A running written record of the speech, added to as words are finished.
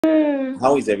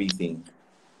How is everything?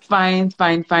 Fine,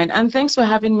 fine, fine. And thanks for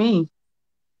having me.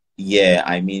 Yeah,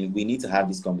 I mean, we need to have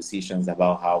these conversations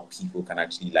about how people can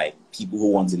actually, like, people who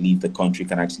want to leave the country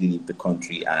can actually leave the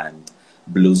country and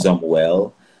blossom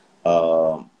well.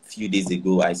 Few days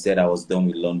ago, I said I was done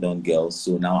with London girls,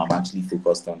 so now I'm actually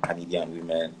focused on Canadian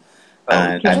women.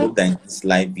 And I Okay. hope that in this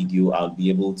live video, I'll be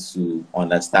able to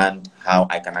understand how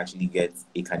I can actually get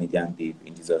a Canadian babe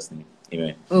in Jesus' name.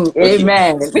 Amen. Okay.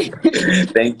 Amen.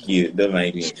 Thank you. Don't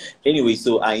mind me. Anyway,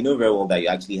 so I know very well that you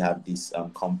actually have this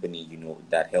company,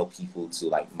 that help people to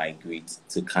like migrate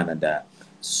to Canada.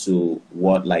 So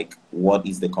what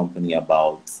is the company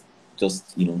about?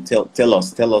 Just tell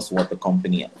us what the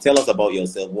company tell us about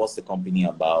yourself. What's the company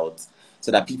about?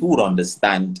 So that people would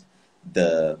understand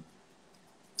the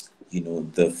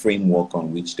the framework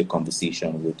on which the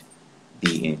conversation would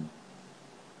be in.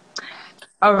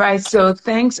 All right, so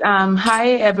thanks.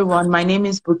 Hi everyone. My name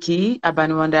is Buki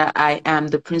Abanwanda. I am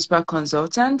the principal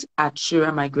consultant at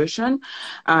Shura Migration,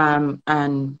 and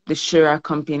the Shura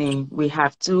company. We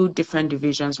have two different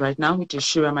divisions right now, which is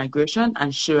Shura Migration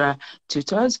and Shura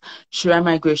Tutors. Shura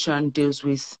Migration deals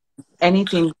with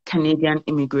anything Canadian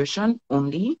immigration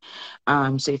only.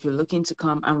 So if you're looking to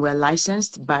come, and we're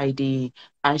licensed by the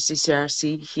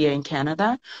ICCRC here in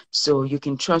Canada, so you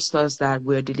can trust us that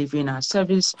we're delivering our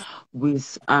service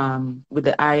with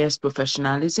the highest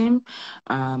professionalism,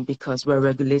 because we're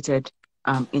regulated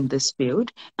in this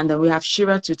field. And then we have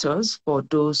Shira tutors for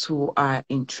those who are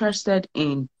interested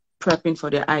in prepping for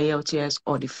the IELTS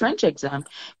or the French exam,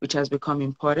 which has become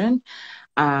important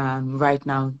right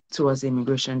now towards the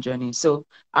immigration journey. So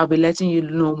I'll be letting you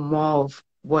know more of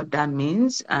what that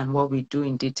means and what we do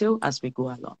in detail as we go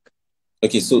along.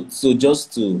 Okay, so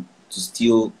just to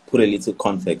still put a little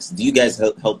context, do you guys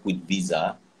help with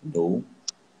visa? No.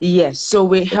 Yes, so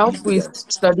we Okay, help with visas.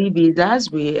 study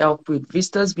visas, we help with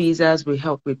visitors visas, we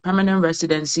help with permanent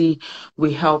residency,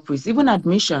 we help with even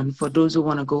admission for those who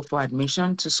want to go for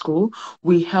admission to school.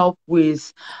 We help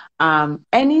with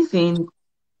anything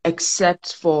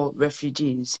except for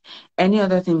refugees. Any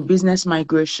other thing, business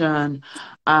migration,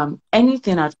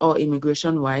 anything at all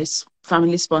immigration wise,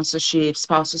 family sponsorship,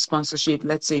 spousal sponsorship.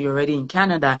 Let's say you're already in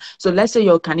Canada. So let's say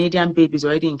your Canadian baby is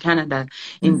already in Canada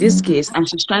in this Mhm. case, and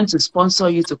she's trying to sponsor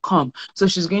you to come. So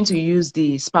she's going to use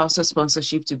the spousal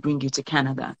sponsorship to bring you to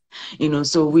Canada.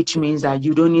 So which means that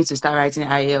you don't need to start writing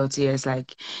IELTS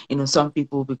like, some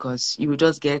people, because you will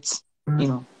just get, you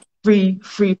know,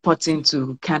 free potting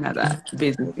to Canada,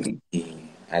 basically. Okay.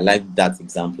 I like that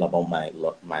example about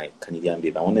my Canadian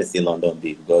babe. I want to say London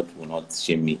babe. God will not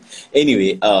shame me.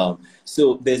 Anyway,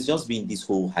 so there's just been this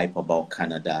whole hype about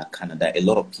Canada. Canada. A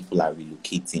lot of people are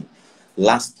relocating.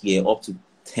 Last year, up to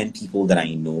 10 people that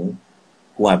I know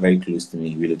who are very close to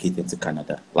me relocated to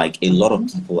Canada. Like a lot of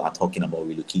Mhm. people are talking about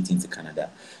relocating to Canada.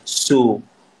 So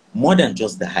more than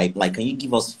just the hype, like can you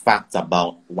give us facts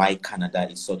about why Canada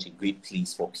is such a great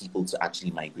place for people to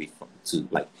actually migrate from to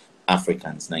like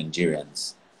Africans,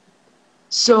 Nigerians?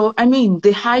 So, I mean,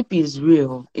 the hype is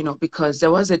real, because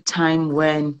there was a time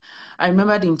when I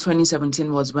remembered in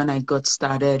 2017 was when I got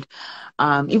started.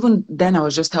 Even then, I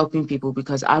was just helping people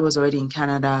because I was already in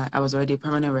Canada. I was already a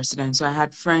permanent resident. So I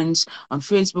had friends on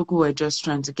Facebook who were just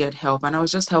trying to get help. And I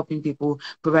was just helping people,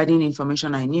 providing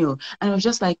information I knew. And it was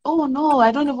just like, oh, no,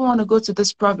 I don't even want to go to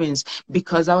this province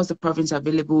because that was the province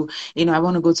available. I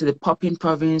want to go to the popping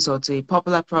province or to a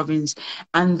popular province.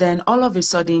 And then all of a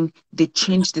sudden, they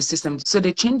changed the system. So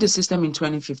they changed the system in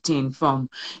 2015 from,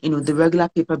 the regular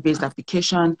paper-based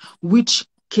application, which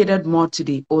catered more to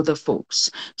the older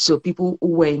folks. So people who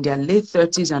were in their late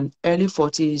 30s and early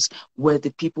 40s were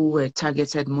the people who were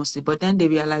targeted mostly. But then they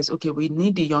realized, okay, we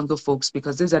need the younger folks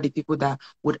because these are the people that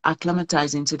would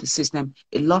acclimatize into the system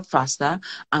a lot faster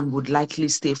and would likely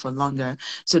stay for longer.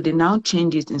 So they now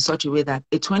change it in such a way that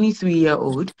a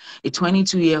 23-year-old, a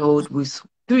 22-year-old with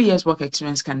 3 years work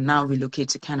experience can now relocate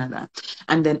to Canada.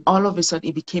 And then all of a sudden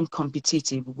it became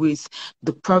competitive with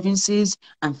the provinces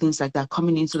and things like that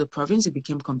coming into the province. It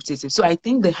became competitive. So I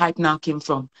think the hype now came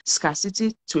from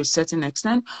scarcity to a certain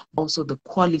extent, also the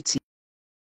quality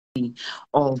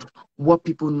of what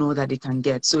people know that they can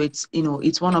get. So it's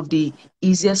one of the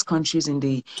easiest countries in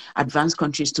the advanced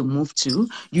countries to move to.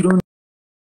 You don't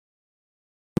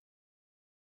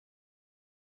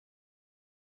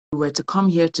were to come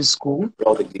here to school.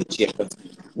 All the glitchy.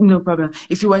 No problem.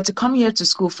 If you were to come here to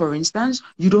school, for instance,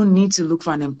 you don't need to look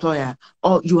for an employer,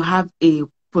 or you have a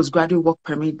postgraduate work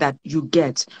permit that you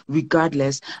get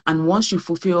regardless. And once you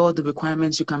fulfill all the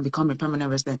requirements, you can become a permanent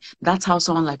resident. That's how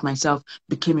someone like myself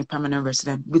became a permanent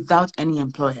resident without any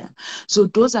employer. So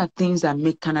those are things that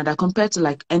make Canada, compared to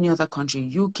like any other country,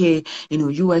 UK,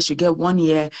 US, you get 1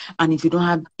 year, and if you don't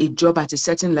have a job at a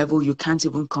certain level, you can't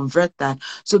even convert that.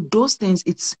 So those things,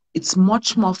 it's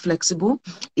much more flexible.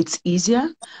 It's easier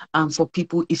for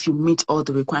people if you meet all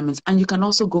the requirements. And you can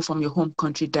also go from your home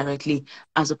country directly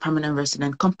as a permanent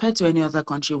resident compared to any other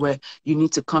country where you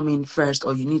need to come in first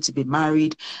or you need to be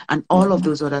married and all of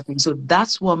those other things. So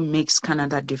that's what makes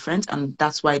Canada different. And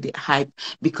that's why the hype,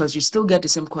 because you still get the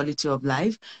same quality of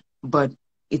life, but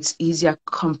it's easier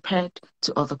compared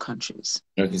to other countries.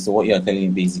 Okay, so what you're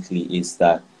telling me basically is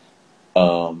that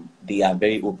they are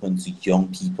very open to young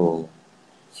people,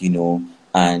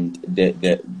 and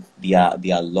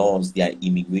their laws, their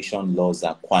immigration laws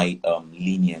are quite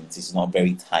lenient. It's not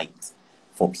very tight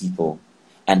for people.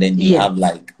 And then they Yeah. have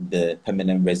like the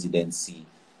permanent residency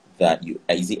that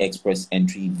is it express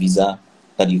entry visa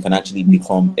that you can actually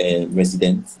become a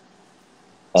resident.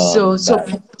 So, so,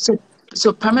 That so,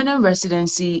 so permanent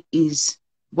residency is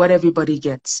what everybody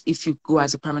gets if you go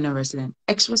as a permanent resident.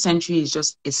 Express entry is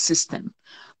just a system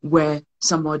where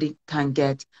somebody can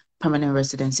get permanent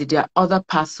residency. There are other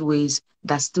pathways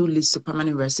that still leads to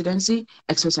permanent residency.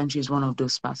 Express entry is one of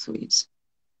those pathways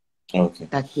okay.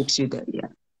 that takes you there. Yeah.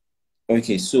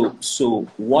 Okay, so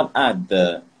what are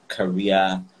the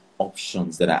career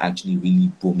options that are actually really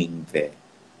booming there?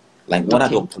 Like, what are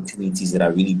the Okay. opportunities that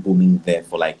are really booming there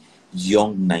for like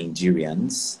young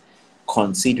Nigerians,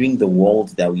 considering the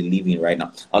world that we live in right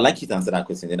now? I'd like you to answer that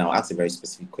question, then I'll ask a very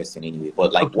specific question anyway.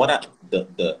 But like, Okay. what are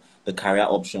the career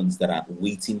options that are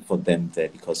waiting for them there?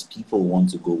 Because people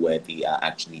want to go where they are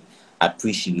actually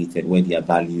appreciated, where their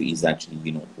value is actually,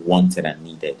 wanted and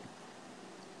needed.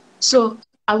 So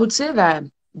I would say that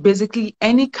basically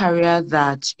any career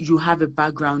that you have a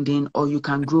background in or you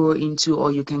can grow into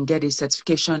or you can get a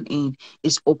certification in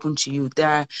is open to you.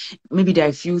 Maybe there are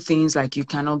a few things like you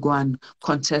cannot go and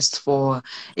contest for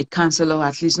a councillor,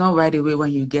 at least not right away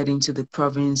when you get into the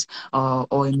province or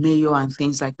a mayor and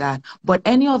things like that. But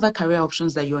any other career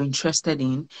options that you're interested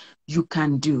in, you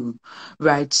can do,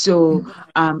 right? So,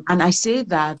 and I say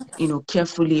that,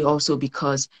 carefully also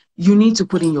because you need to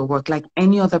put in your work like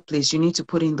any other place. You need to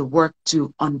put in the work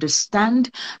to understand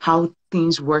how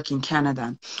things work in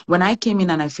Canada. When I came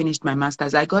in and I finished my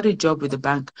master's, I got a job with the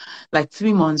bank like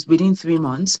 3 months, within 3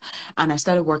 months, and I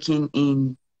started working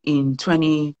in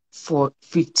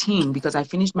 2015 because I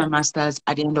finished my master's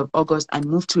at the end of August. I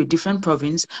moved to a different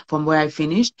province from where I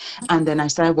finished, and then I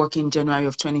started working in January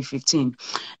of 2015.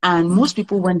 And most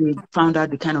people, when they found out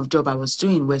the kind of job I was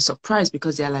doing, were surprised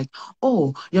because they're like,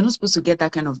 "Oh, you're not supposed to get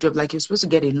that kind of job. Like you're supposed to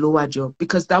get a lower job,"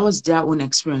 because that was their own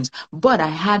experience. But I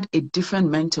had a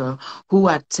different mentor who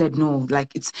had said no.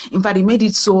 Like in fact, he made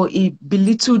it so he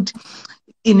belittled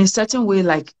in a certain way,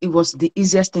 like it was the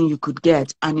easiest thing you could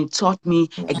get, and it taught me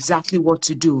exactly what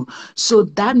to do. So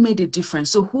that made a difference.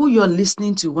 So who you're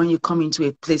listening to when you come into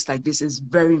a place like this is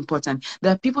very important.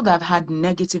 There are people that have had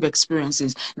negative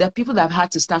experiences. There are people that have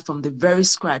had to start from the very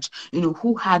scratch,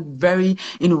 who had very,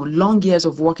 long years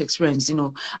of work experience,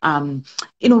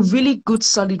 really good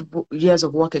solid years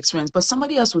of work experience. But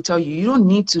somebody else will tell you you don't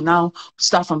need to now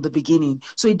start from the beginning.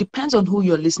 So it depends on who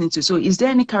you're listening to. So is there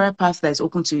any career path that is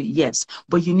open to you? Yes,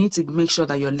 but you need to make sure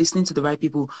that you're listening to the right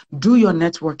people. Do your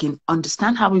networking,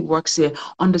 understand how it works here,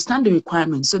 understand the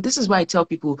requirements. So this is why I tell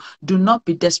people, do not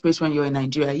be desperate when you're in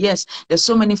Nigeria. Yes, there's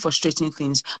so many frustrating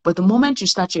things, but the moment you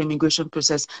start your immigration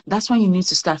process, that's when you need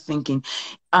to start thinking.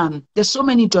 There's so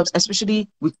many jobs, especially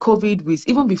with COVID, with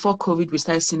even before COVID, we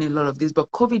started seeing a lot of this,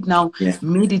 but COVID now Yeah.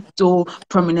 made it so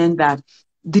prominent that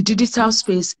the digital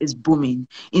space is booming.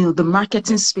 The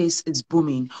marketing space is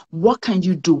booming. What can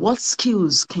you do? What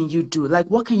skills can you do? Like,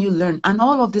 what can you learn? And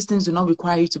all of these things do not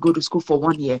require you to go to school for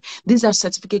 1 year. These are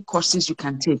certificate courses you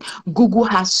can take. Google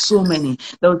has so many.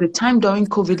 There was a time during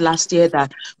COVID last year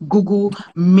that Google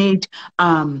made,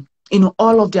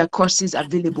 all of their courses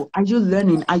available. Are you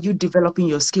learning? Are you developing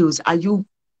your skills? Are you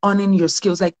owning your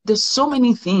skills? Like, there's so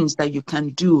many things that you can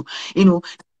do,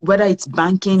 whether it's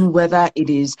banking, whether it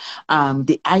is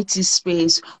the IT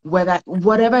space,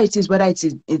 whatever it is, whether it's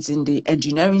in the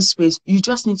engineering space, you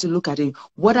just need to look at it.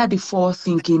 What are the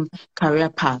forward-thinking career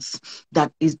paths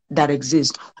that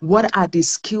exist? What are the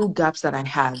skill gaps that I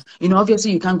have?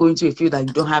 Obviously you can't go into a field that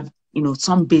you don't have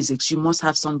some basics. You must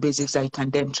have some basics that you can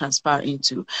then transfer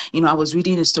into. I was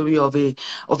reading a story of a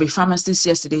pharmacist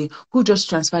yesterday who just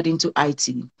transferred into IT.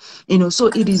 So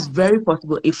it is very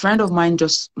possible. A friend of mine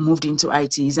just moved into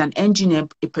IT. He's an engineer,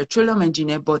 a petroleum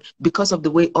engineer, but because of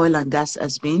the way oil and gas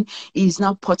has been, he's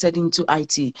now ported into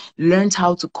IT, learned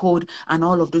how to code and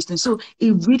all of those things. So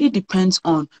it really depends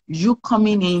on you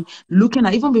coming in, looking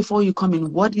at, even before you come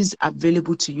in, what is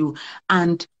available to you.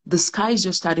 And the sky is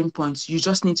your starting point. You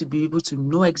just need to be able to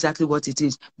know exactly what it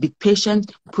is. Be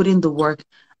patient, put in the work,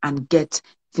 and get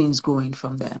things going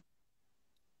from there.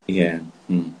 Yeah.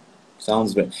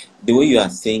 Sounds very. The way you are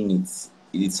saying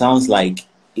it sounds like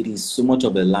it is so much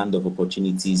of a land of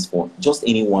opportunities for just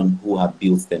anyone who have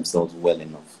built themselves well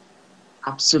enough.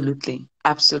 Absolutely. Like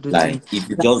Absolutely. if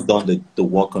you just done the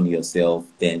work on yourself,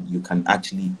 then you can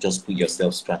actually just put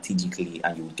yourself strategically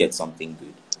and you will get something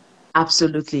good.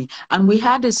 Absolutely. And we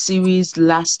had a series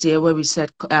last year where we said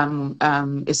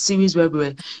a series where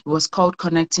it was called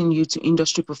Connecting You to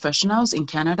Industry Professionals in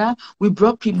Canada. We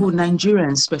brought people,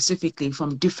 Nigerians specifically,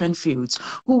 from different fields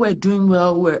who were doing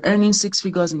well, who were earning six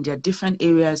figures in their different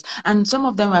areas. And some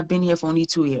of them have been here for only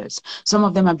 2 years. Some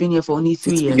of them have been here for only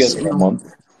 3 years. 6 figures in a month,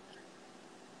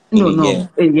 in No, a no, year.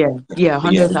 a year. Yeah,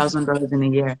 Yeah. $100,000 in a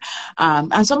year.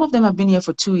 And some of them have been here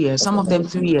for 2 years, some of them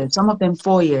 3 years, some of them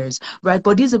 4 years, right?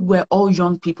 But these were all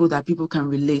young people that people can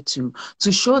relate to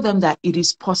show them that it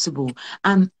is possible.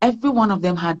 And every one of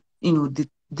them had,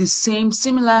 the same,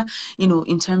 similar,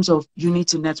 in terms of you need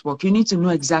to network. You need to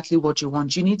know exactly what you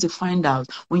want. You need to find out.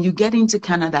 When you get into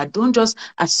Canada, don't just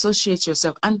associate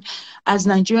yourself. And as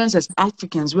Nigerians, as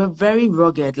Africans, we're very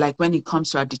rugged, like when it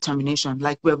comes to our determination,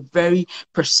 like we're very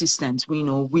persistent. We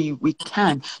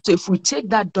can. So if we take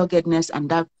that doggedness and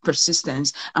that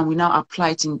persistence and we now apply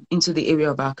it into the area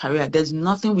of our career, there's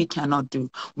nothing we cannot do.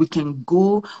 We can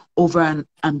go over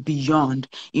and beyond,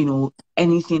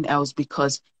 anything else,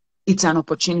 because it's an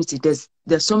opportunity.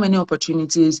 There's so many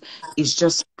opportunities. It's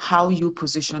just how you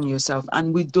position yourself.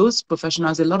 And with those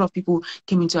professionals, a lot of people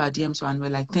came into our DMs and were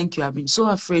like, thank you. I've been so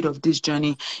afraid of this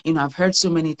journey. I've heard so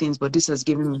many things, but this has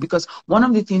given me, because one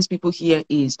of the things people hear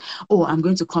is, oh, I'm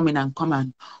going to come in and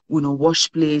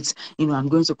wash plates. I'm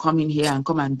going to come in here and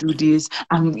come and do this.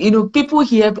 And, people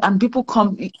hear and people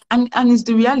come and it's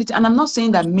the reality. And I'm not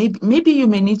saying that maybe you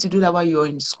may need to do that while you're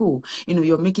in school.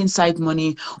 You're making side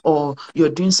money or you're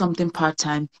doing something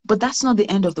part-time, but that's not the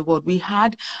end of the world. We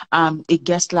had a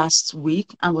guest last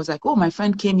week and was like, oh, my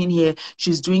friend came in here.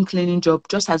 She's doing cleaning job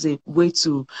just as a way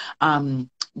to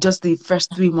just the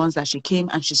first 3 months that she came,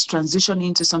 and she's transitioning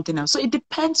into something else. So it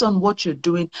depends on what you're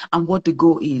doing and what the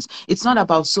goal is. It's not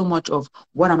about so much of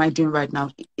what am I doing right now.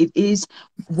 It is,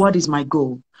 what is my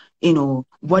goal?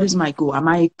 What is my goal? Am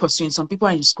I pursuing? Some people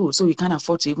are in school, so you can't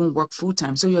afford to even work full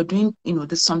time. So you're doing,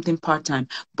 this something part time,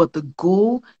 but the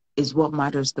goal is what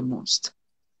matters the most.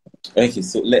 Okay,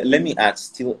 so let me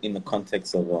ask, still in the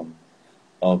context of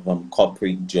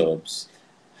corporate jobs,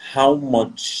 how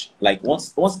much, like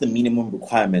what's the minimum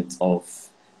requirement of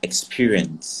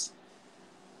experience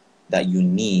that you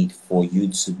need for you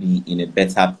to be in a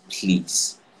better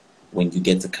place when you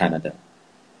get to Canada?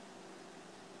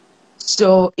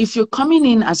 So if you're coming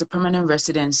in as a permanent as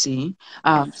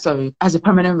a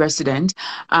permanent resident,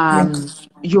 Yeah.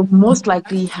 you'll most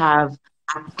likely have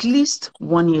at least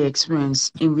 1 year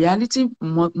experience. In reality,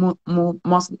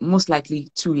 most likely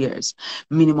 2 years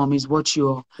minimum is what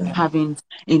you're having,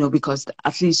 because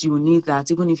at least you will need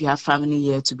that, even if you have family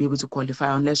here, to be able to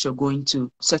qualify, unless you're going to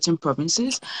certain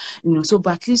provinces, so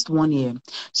but at least 1 year.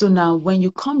 So now when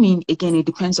you come in, again, it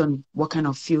depends on what kind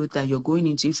of field that you're going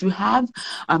into. If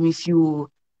you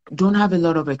don't have a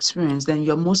lot of experience, then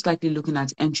you're most likely looking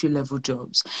at entry-level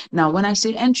jobs. Now, when I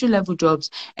say entry-level jobs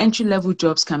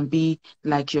can be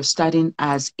like you're starting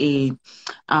as if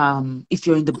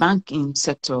you're in the banking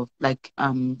sector, like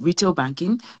retail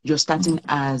banking, you're starting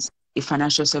as a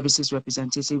financial services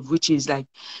representative, which is like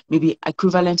maybe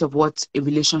equivalent of what a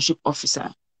relationship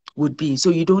officer would be. So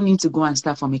you don't need to go and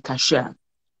start from a cashier,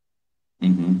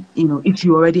 Mm-hmm. if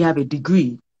you already have a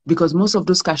degree, because most of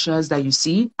those cashiers that you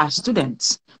see are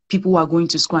students, people who are going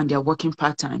to school and they're working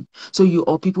part-time.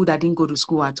 Or people that didn't go to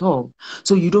school at all.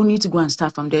 So you don't need to go and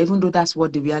start from there, even though that's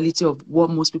what the reality of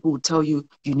what most people would tell you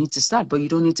you need to start, but you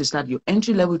don't need to start. Your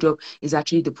entry-level job is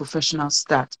actually the professional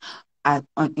start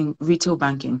in retail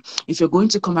banking. If you're going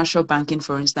to commercial banking,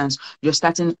 for instance, you're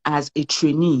starting as a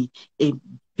trainee, a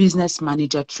business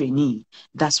manager trainee.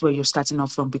 That's where you're starting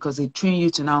off from, because they train you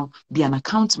to now be an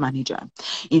account manager.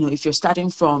 If you're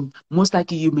starting from, most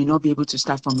likely you may not be able to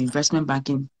start from investment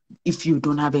banking, if you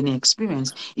don't have any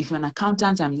experience. If you're an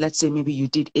accountant and let's say maybe you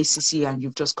did ACC and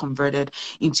you've just converted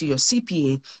into your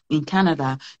CPA in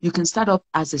Canada, you can start up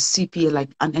as a CPA, like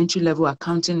an entry level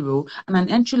accounting role. And an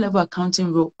entry level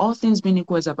accounting role, all things being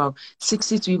equal, is about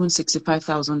 $60 to even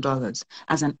 $65,000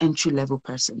 as an entry level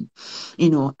person,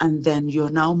 and then you're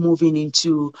now moving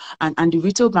into, and the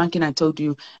retail banking, I told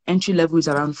you, entry level is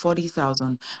around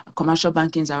 40,000. Commercial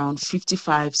banking is around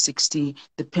 55, 60,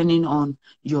 depending on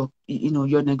your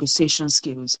negotiation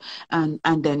skills. And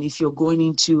then if you're going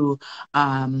into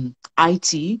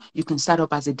IT, you can start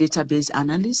up as a database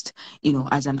analyst,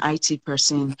 as an IT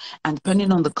person. And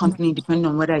depending on the company, depending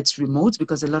on whether it's remote,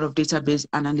 because a lot of database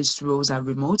analyst roles are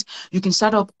remote, you can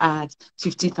start up at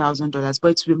 $50,000, but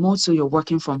it's remote, so you're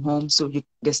working from home. So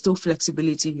there's still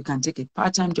flexibility. You can take a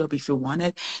part-time job if you want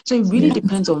it. So it really Yeah.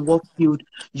 depends on what field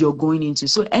you're going into.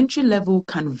 So entry level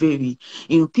can vary.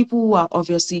 People who are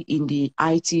obviously in the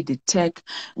IT, the tech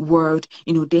world,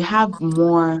 they have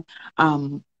more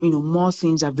more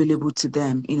things available to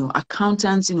them.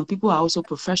 Accountants, people are also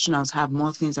professionals, have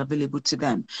more things available to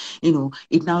them.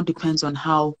 It now depends on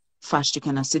how fast you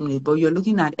can assimilate, but you're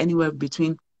looking at anywhere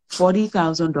between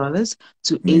 $40,000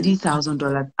 to Yeah.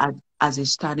 $80,000 as a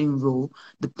starting role,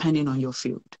 depending on your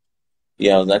field.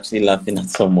 Yeah, I was actually laughing at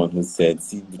someone who said,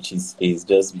 see Buchi's face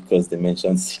just because they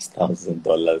mentioned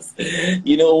 $6,000.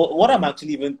 What I'm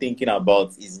actually even thinking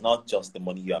about is not just the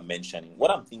money you are mentioning. What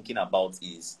I'm thinking about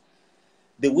is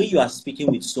the way you are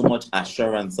speaking with so much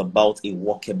assurance about a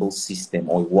workable system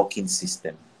or a working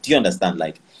system. Do you understand?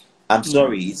 Like, I'm Yeah.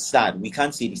 sorry, it's sad. We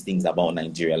can't say these things about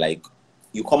Nigeria. Like,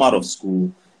 you come out of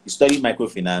school, you study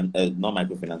microfinance, not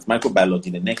microfinance,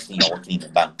 microbiology, the next thing you're working in a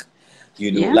bank.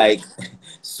 Yeah. Like,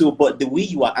 so, but the way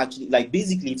you are actually, like,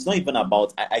 basically, it's not even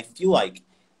about, I feel like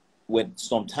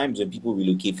sometimes when people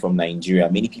relocate from Nigeria,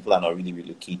 many people are not really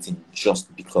relocating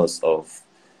just because of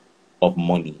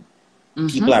money.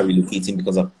 People Mm-hmm. are relocating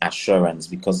because of assurance,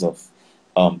 because of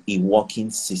a working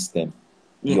system.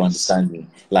 You Yes. understand me?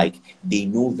 Like, they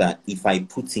know that if I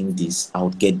put in this, I'll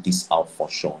get this out for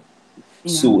sure.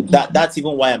 Yeah. So that's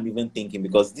even why I'm even thinking,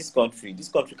 because this country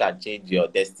can change your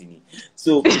destiny.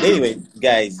 So anyway,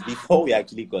 guys, before we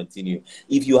actually continue,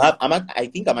 if you have, I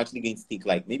think I'm actually going to take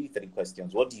like maybe 3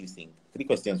 questions. What do you think? 3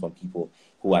 questions from people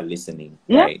who are listening,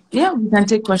 Yeah. right? Yeah. We can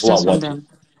take Who are questions from watching? them.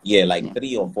 Yeah, like Yeah.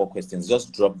 3 or 4 questions.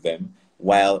 Just drop them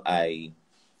while I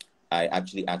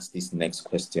actually ask this next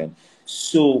question.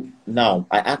 So now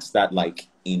I asked that like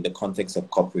in the context of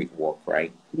corporate work,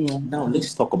 right? Yeah. Now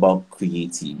let's talk about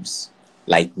creatives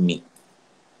like me,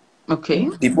 Okay.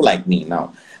 people like me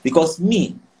now, because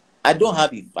me, I don't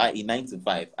have a 9 to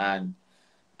 5, and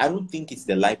I don't think it's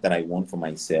the life that I want for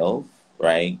myself,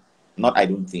 right? Not, I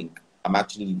don't think. I'm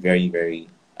actually very, very,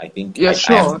 I think You're I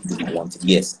sure? actually don't want it.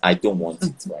 Yes, I don't want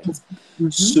it, right? Mm-hmm.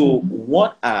 So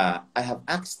I have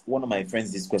asked one of my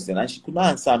friends this question and she could not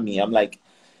answer me. I'm like,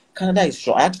 Canada is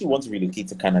short. I actually want to relocate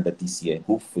to Canada this year,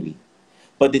 hopefully.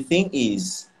 But the thing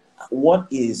is, what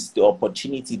is the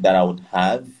opportunity that I would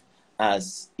have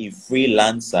as a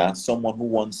freelancer, someone who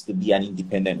wants to be an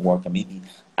independent worker? Maybe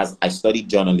as I studied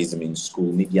journalism in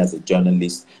school, maybe as a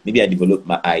journalist, maybe I develop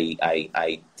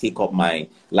I take up my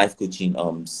life coaching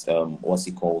what's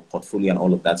it called, portfolio and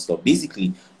all of that stuff.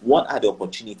 Basically, what are the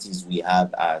opportunities we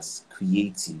have as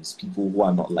creatives, people who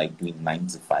are not like doing 9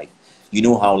 to 5? You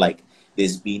know how like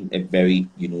there's been a very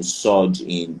surge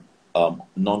in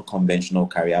non-conventional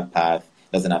career path.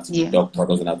 Doesn't have to be Yeah. doctor,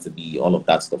 doesn't have to be all of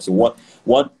that stuff. So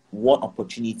what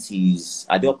opportunities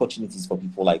are there, opportunities for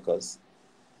people like us?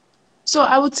 So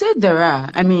I would say there are.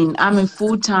 I mean, I'm a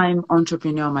full-time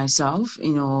entrepreneur myself,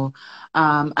 and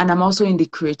I'm also in the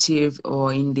creative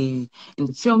or in the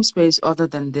film space other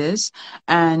than this.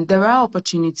 And there are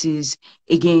opportunities.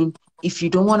 Again, if you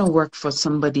don't want to work for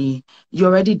somebody, you're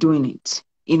already doing it.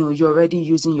 You're already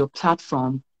using your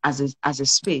platform as a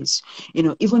space.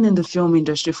 Even in the film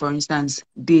industry, for instance,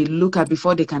 they look at,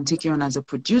 before they can take you on as a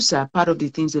producer, part of the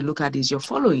things they look at is your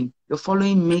following. Your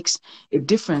following makes a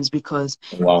difference, because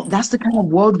Wow. that's the kind of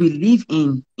world we live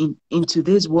in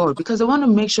today's world, because they want to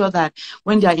make sure that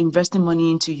when they are investing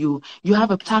money into you, you have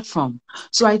a platform.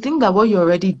 So I think that what you're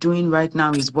already doing right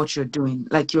now is what you're doing,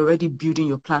 like you're already building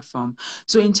your platform.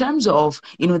 So in terms of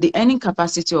the earning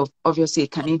capacity of, obviously, a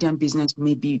Canadian business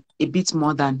may be a bit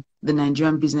more than the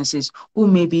Nigerian businesses who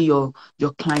may be your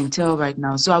clientele right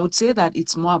now. So I would say that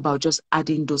it's more about just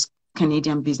adding those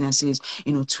Canadian businesses,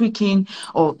 tweaking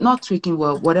or not tweaking,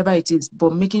 well, whatever it is,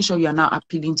 but making sure you're now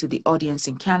appealing to the audience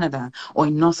in Canada or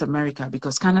in North America,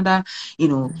 because Canada,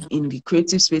 in the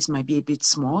creative space might be a bit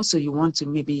small. So you want to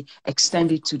maybe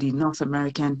extend it to the North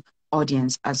American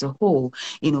audience as a whole,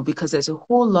 because there's a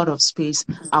whole lot of space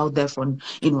out there for,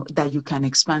 that you can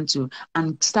expand to.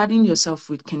 And starting yourself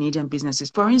with Canadian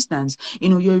businesses, for instance,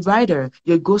 you're a writer,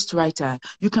 you're a ghostwriter,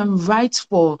 you can write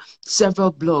for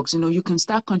several blogs, you can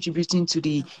start contributing to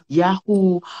the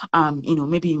Yahoo,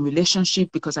 maybe in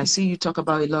relationship, because I see you talk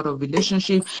about a lot of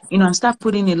relationship, and start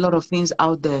putting a lot of things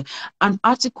out there. An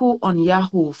article on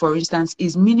Yahoo, for instance,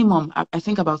 is minimum, I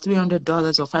think, about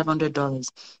 $300 or $500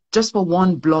 just for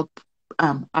one blog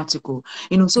article.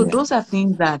 So Yeah. those are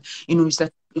things that,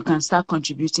 you can start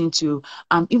contributing to.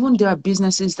 Even there are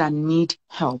businesses that need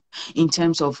help in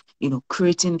terms of,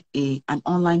 creating an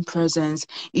online presence.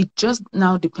 It just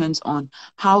now depends on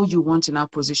how you want to now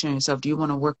position yourself. Do you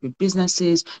want to work with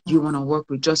businesses? Do you want to work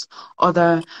with just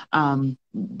other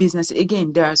business?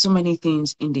 Again, there are so many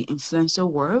things in the influencer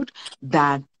world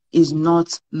that is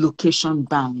not location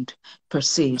bound per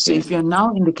se. So Okay. if you're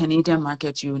now in the Canadian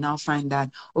market, you will now find that,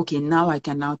 okay, now I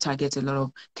can now target a lot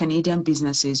of Canadian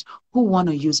businesses who want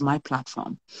to use my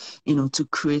platform, to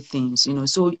create things,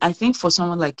 So I think for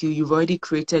someone like you, you've already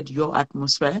created your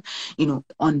atmosphere,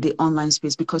 on the online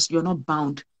space, because you're not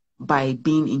bound by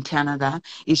being in Canada.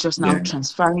 It's just now Yeah.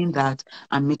 transferring that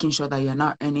and making sure that you're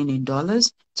not earning in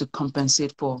dollars to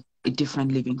compensate for a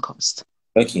different living cost.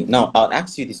 Okay, now I'll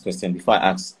ask you this question before I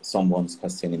ask someone's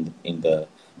question in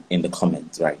the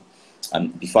comments, right?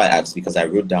 Before I ask, because I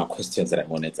wrote down questions that I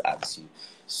wanted to ask you.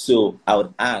 So I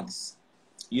would ask,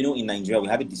 in Nigeria we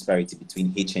have a disparity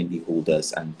between HND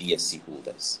holders and BSc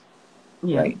holders,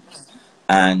 Yeah. right?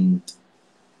 And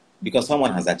because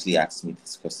someone has actually asked me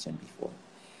this question before,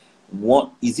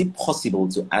 what is it possible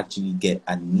to actually get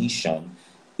admission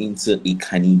into a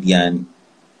Canadian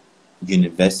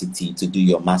university to do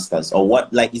your master's, or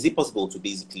what, like, is it possible to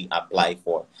basically apply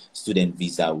for student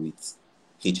visa with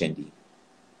HND?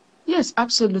 Yes,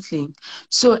 absolutely.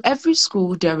 So every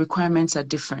school, their requirements are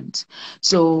different.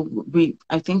 So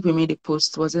I think we made a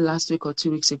post, was it last week or 2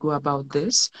 weeks ago, about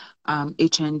this?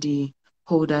 HND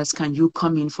holders, can you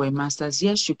come in for a master's?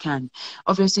 Yes, you can.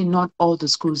 Obviously, not all the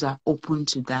schools are open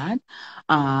to that.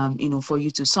 For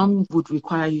you to, some would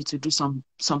require you to do some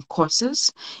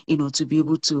courses, to be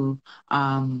able to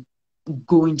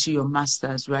go into your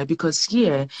master's, right? Because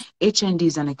here, HND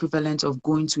is an equivalent of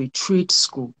going to a trade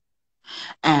school.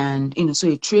 And, so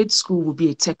a trade school will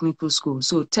be a technical school.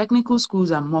 So technical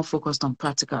schools are more focused on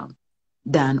practical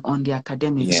than on the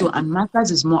academic. Yeah. So, and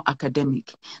masters is more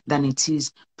academic than it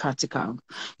is practical.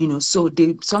 So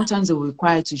they sometimes they will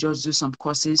require to just do some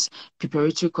courses,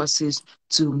 preparatory courses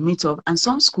to meet up. And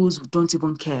some schools don't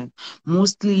even care.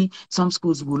 Mostly, some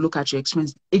schools will look at your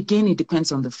experience. Again, it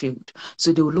depends on the field.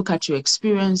 So they will look at your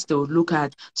experience. They will look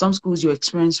at some schools, your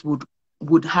experience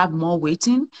would have more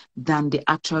weighting than the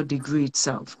actual degree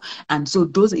itself. And so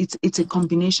it's a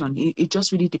combination. It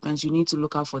just really depends. You need to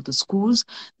look out for the schools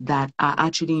that are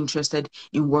actually interested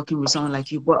in working with someone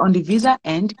like you. But on the visa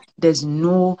end, there's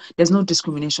no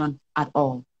discrimination at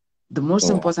all. The most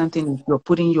Oh, wow. important thing is you're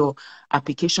putting your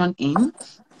application in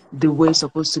the way it's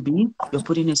supposed to be. You're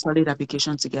putting a solid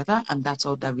application together, and that's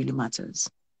all that really matters.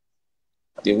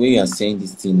 The way you're saying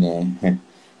this thing,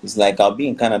 it's like I'll be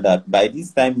in Canada by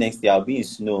this time next year. I'll be in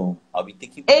snow. I'll be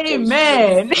taking pictures with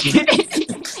snow. Amen.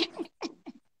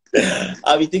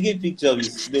 I'll be taking pictures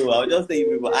with snow. I'll just tell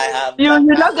people I have You're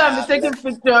not I gonna be have taking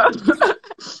picture.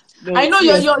 I no, know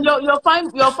your seriously. your your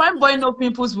your fine boy no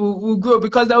pimples will grow,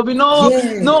 because there will be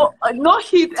Yeah. no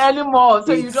heat anymore.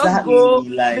 So you just go Exactly.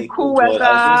 the Like, oh cool God,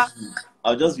 weather.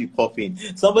 I'll just be popping.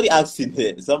 Somebody asked in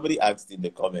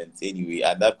the comments anyway,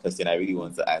 and that question I really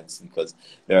want to ask, because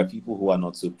there are people who are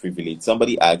not so privileged.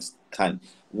 Somebody asked,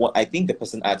 what I think the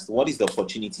person asked, what is the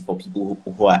opportunity for people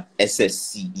who are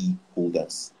SSCE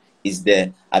holders?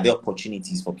 Are there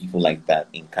opportunities for people like that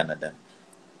in Canada?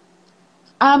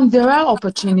 There are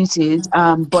opportunities,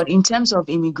 but in terms of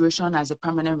immigration as a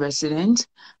permanent resident,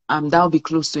 that will be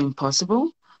close to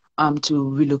impossible, to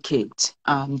relocate.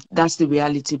 That's the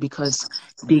reality, because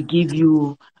they give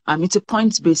you, it's a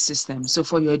points-based system. So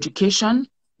for your education,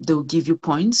 they'll give you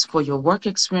points. For your work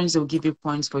experience, they'll give you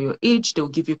points. For your age, they'll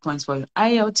give you points. For your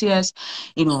IELTS,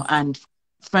 and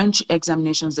French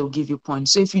examinations, they'll give you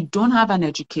points. So if you don't have an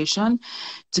education,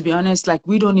 to be honest, like,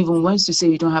 we don't even, once you say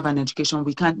you don't have an education,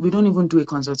 we don't even do a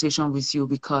consultation with you,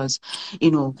 because,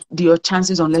 your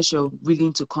chances, unless you're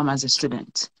willing to come as a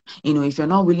student, if you're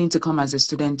not willing to come as a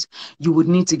student, you would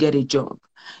need to get a job,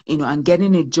 and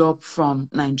getting a job from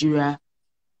Nigeria,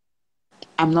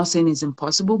 I'm not saying it's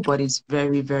impossible, but it's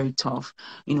very, very tough.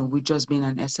 With just being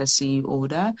an SSC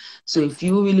holder. So if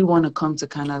you really want to come to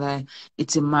Canada,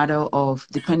 it's a matter of,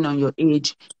 depending on your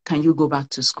age, can you go back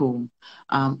to school,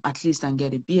 at least and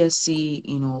get a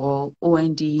BSc, or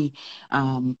OND,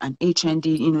 an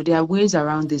HND. There are ways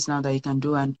around this now that you can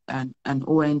do an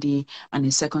OND and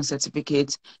a second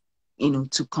certificate,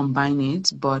 to combine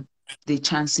it. But the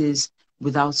chances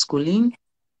without schooling,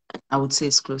 I would say,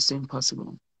 is close to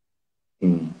impossible.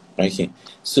 Okay.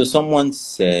 So someone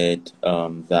said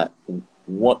that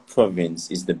what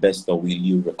province is the best or will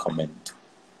you recommend?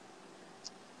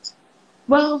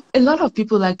 Well, a lot of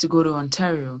people like to go to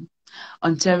Ontario.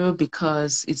 Ontario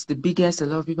because it's the biggest. A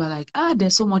lot of people are like,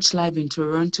 there's so much life in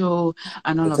Toronto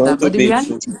and all The of that. Toronto But the babes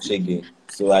show reality, Shege,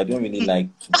 so I don't really like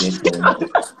their Toronto.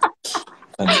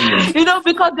 Continue.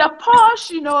 because they're posh,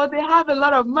 they have a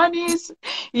lot of monies,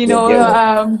 Your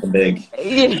girl, I beg.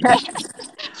 yeah.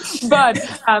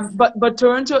 But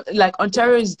Toronto, like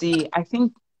Ontario is I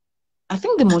think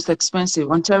the most expensive.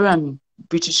 Ontario and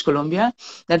British Columbia,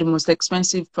 they're the most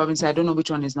expensive province. I don't know which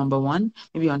one is number one,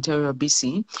 maybe Ontario or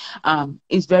BC.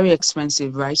 It's very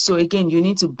expensive, right? So again, you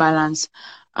need to balance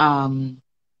um,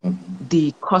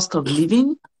 the cost of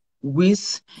living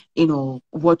with,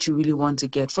 what you really want to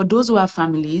get. For those who have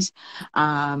families,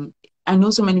 I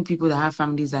know so many people that have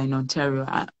families that are in Ontario.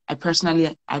 I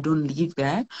personally, I don't live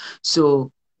there.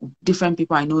 So different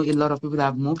people, I know a lot of people that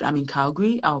have moved. I'm in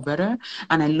Calgary, Alberta,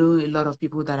 and I know a lot of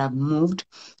people that have moved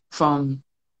from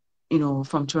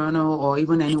from Toronto or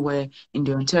even anywhere in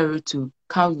the Ontario to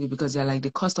Calgary because they're like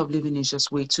the cost of living is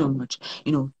just way too much.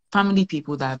 Family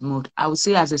people that have moved. I would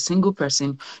say as a single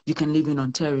person, you can live in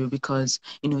Ontario because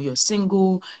you're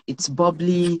single, it's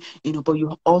bubbly, but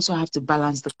you also have to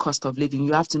balance the cost of living.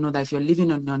 You have to know that if you're living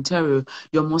in Ontario,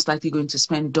 you're most likely going to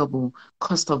spend double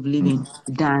cost of living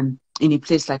than in a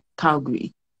place like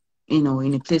Calgary, in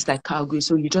a place like Calgary.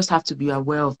 So you just have to be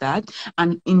aware of that.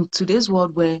 And in today's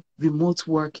world where remote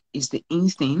work is the in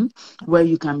thing, where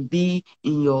you can be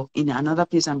in another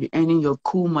place and be earning your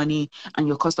cool money and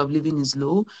your cost of living is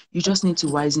low, you just need to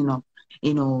wisen up.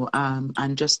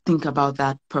 And just think about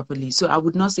that properly. So I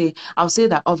would not say, I'll say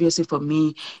that obviously for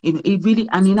me, it really,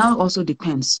 and it now also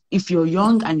depends. If you're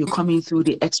young and you're coming through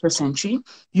the express entry,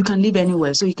 you can live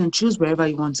anywhere. So you can choose wherever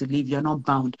you want to live. You're not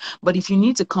bound. But if you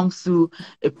need to come through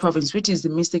a province, which is the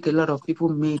mistake a lot of people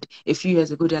made a few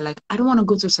years ago. They're like, I don't want to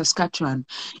go to Saskatchewan,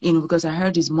 because I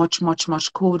heard it's much, much,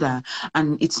 much colder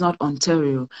and it's not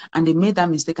Ontario. And they made that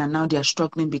mistake and now they're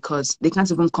struggling because they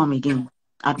can't even come again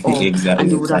at all. And Exactly,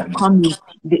 they would have exactly. come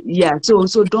in. Yeah.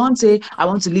 So don't say, I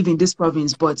want to live in this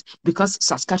province, but because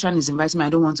Saskatchewan is inviting me, I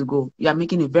don't want to go. You're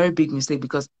making a very big mistake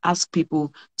because ask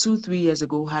people 2-3 years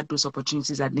ago who had those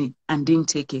opportunities and didn't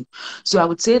take it. So I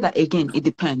would say that again, it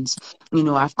depends.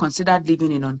 I've considered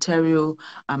living in Ontario.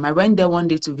 I went there one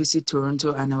day to visit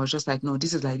Toronto and I was just like, no,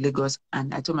 this is like Lagos.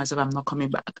 And I told myself I'm not coming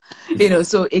back.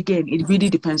 So again, it really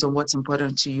depends on what's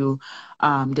important to you.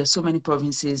 There's so many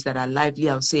provinces that are lively.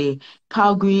 I'll say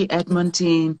Calgary,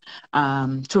 Edmonton,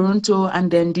 Toronto,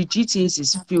 and then the GTAs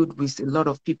is filled with a lot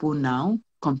of people now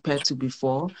compared to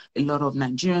before. A lot of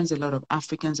Nigerians, a lot of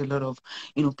Africans, a lot of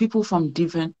people from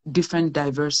different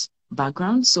diverse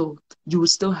backgrounds. So you will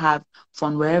still have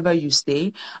fun wherever you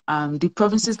stay. The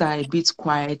provinces that are a bit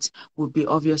quiet would be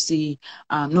obviously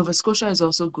Nova Scotia is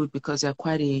also good because there are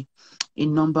quite a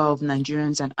number of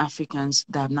Nigerians and Africans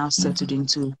that have now settled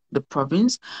into the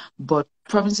province. But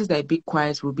provinces that are a bit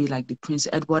quiet will be like the Prince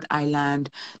Edward Island,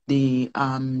 the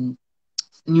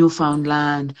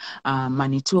Newfoundland, Never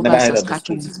Manitoba, heard of these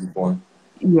Saskatchewan. places before.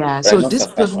 Yeah, But I so know these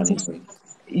Saskatchewan provinces, anyway.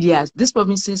 yes, these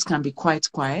provinces can be quite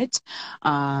quiet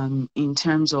in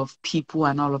terms of people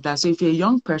and all of that. So if you're a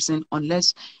young person,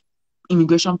 unless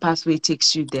immigration pathway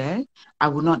takes you there, I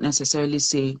would not necessarily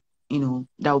say,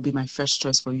 that would be my first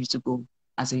choice for you to go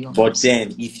as a young But person.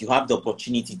 then, if you have the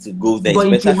opportunity to go there, it's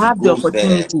But if better you to have the go there.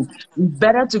 opportunity, it's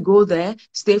better to go there,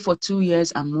 stay for 2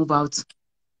 years and move out,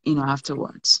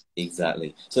 afterwards.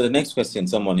 Exactly. So the next question,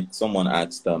 someone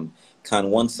asked, can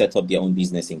one set up their own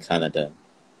business in Canada?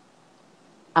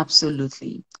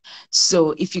 Absolutely.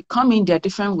 So if you come in, there are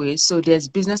different ways. So there's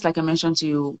business, like I mentioned to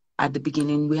you at the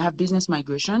beginning, we have business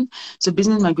migration. So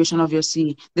business migration,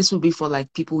 obviously, this will be for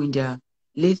like people in their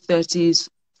late 30s,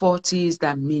 40s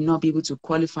that may not be able to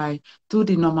qualify through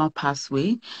the normal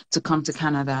pathway to come to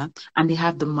Canada. And they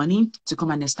have the money to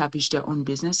come and establish their own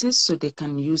businesses so they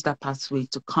can use that pathway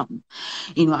to come.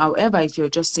 However, if you're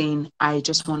just saying, I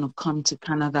just want to come to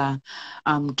Canada,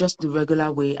 just the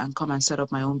regular way and come and set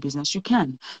up my own business, you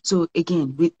can. So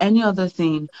again, with any other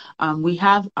thing, we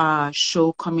have a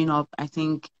show coming up, I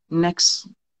think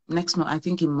next month, I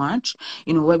think in March,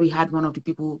 where we had one of the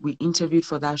people we interviewed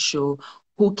for that show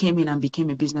who came in and became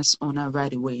a business owner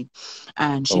right away.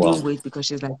 And Oh she wow. didn't wait because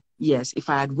she's like, yes, if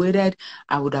I had waited,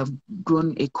 I would have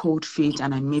grown a cold feet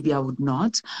and maybe I would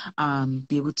not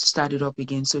be able to start it up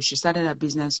again. So she started a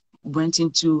business, went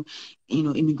into,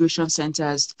 immigration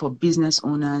centers for business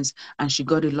owners, and she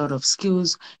got a lot of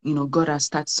skills, got her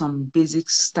some basic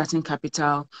starting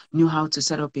capital, knew how to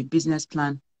set up a business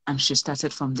plan, and she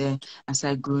started from there and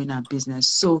started growing her business.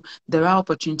 So there are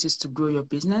opportunities to grow your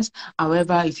business.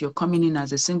 However, if you're coming in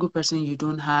as a single person, you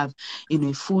don't have,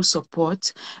 a full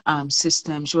support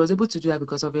system. She was able to do that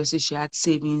because obviously she had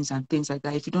savings and things like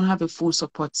that. If you don't have a full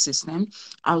support system,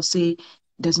 I'll say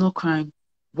there's no crime.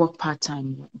 Work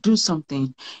part-time, do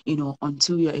something,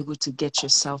 until you're able to get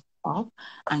yourself up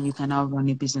and you can now run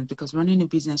a business. Because running a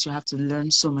business, you have to learn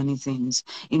so many things.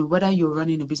 Whether you're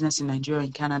running a business in Nigeria or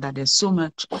in Canada, there's so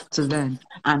much to learn.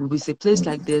 And with a place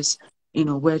like this,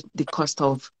 where the cost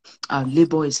of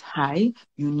labor is high,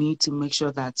 you need to make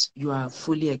sure that you are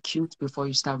fully acute before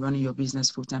you start running your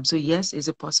business full time. So yes, is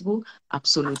it possible?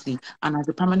 Absolutely. And as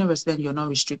a permanent resident, you're not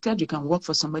restricted. You can work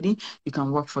for somebody, you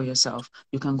can work for yourself,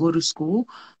 you can go to school.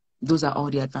 Those are all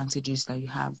the advantages that you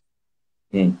have.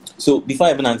 So before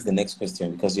I even answer the next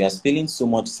question, because you are spilling so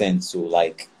much sense, so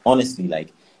like honestly,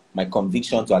 like my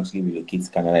conviction to actually relocate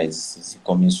to Canada is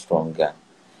becoming stronger.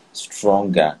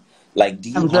 Like, do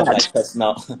you I'm have glad. like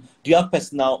personal, do you have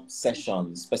personal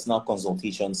sessions, personal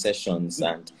consultation sessions,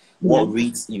 and Yeah. what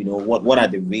rates, what are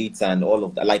the rates and all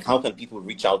of that? Like, how can people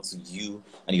reach out to you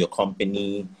and your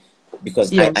company?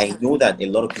 Because Yeah. I know that a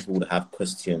lot of people would have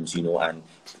questions, and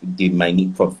they might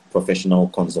need professional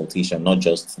consultation, not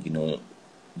just,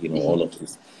 all of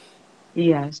this.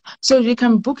 Yes. So you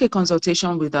can book a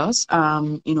consultation with us.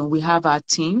 We have our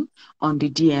team on the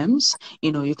DMs.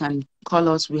 You can call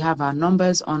us. We have our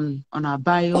numbers on our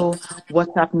bio,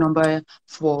 WhatsApp number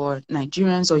for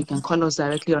Nigerians, or you can call us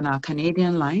directly on our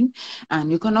Canadian line.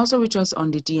 And you can also reach us on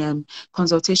the DM.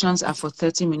 Consultations are for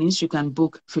 30 minutes. You can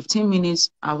book 15 minutes.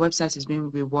 Our website is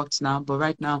being reworked now, but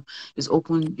right now it's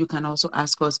open. You can also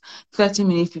ask us 30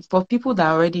 minutes for people that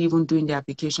are already even doing the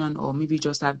application, or maybe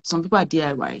just have some people are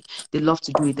DIY. They love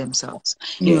to do it themselves.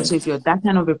 Yeah. So if you're that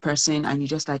kind of a person and you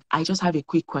just like, I just have a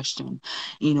quick question,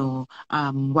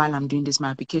 while I'm doing this, my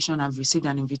application, I've received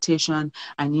an invitation,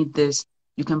 I need this,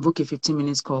 you can book a 15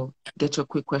 minutes call, get your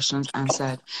quick questions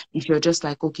answered. If you're just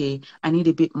like, okay, I need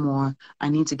a bit more, I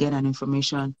need to get an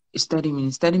information, it's 30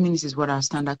 minutes. 30 minutes is what our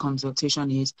standard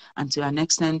consultation is. And to an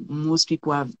extent, most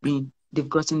people they've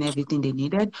gotten everything they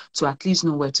needed to at least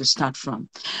know where to start from.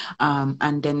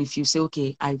 And then if you say,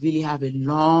 okay, I really have a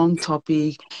long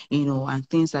topic, and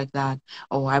things like that,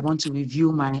 or I want to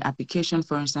review my application,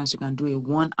 for instance, you can do a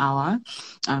 1 hour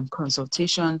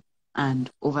consultation.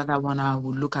 And over that 1 hour,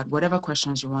 we'll look at whatever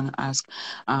questions you want to ask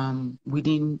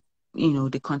within,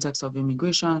 the context of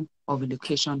immigration or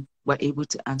relocation. We're able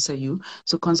to answer you.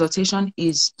 So consultation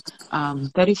is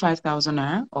 35,000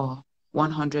 naira or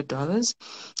 $100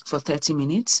 for 30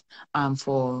 minutes.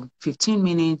 For 15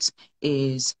 minutes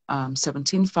is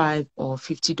 17.5 or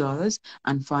 $50,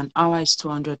 and for an hour is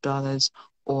 $200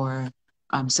 or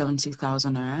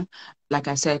 70,000 naira. Like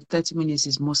I said, 30 minutes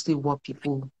is mostly what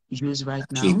people use right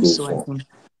Actually now. go So I for. think,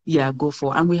 yeah, go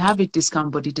for. And we have a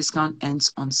discount, but the discount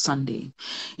ends on Sunday.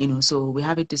 So we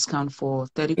have a discount for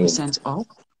Yeah. 30% off,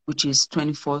 which is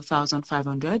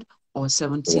 24,500 or Yeah.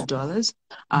 $70,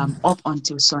 up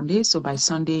until Sunday. So by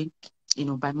Sunday,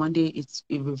 by Monday, it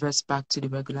reverts back to the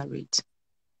regular rate.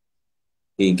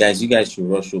 Hey guys, you guys should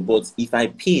rush. But if I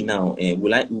pay now,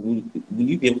 will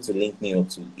you be able to link me up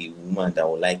to a woman that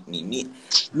will like me?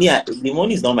 The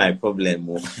money is not my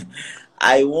problem.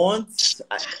 I want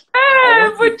I, I Hey,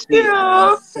 want to but pay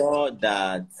and ensure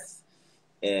that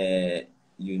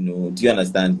do you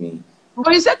understand me?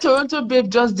 but you said Toronto Babe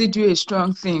just did you a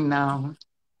strong thing now.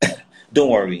 Don't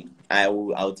worry.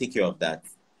 I'll take care of that.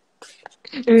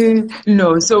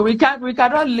 No, so we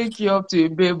cannot link you up to a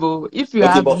Babel. If you Okay,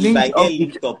 have but if linked I get up with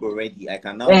linked up already, I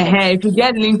can now come to if you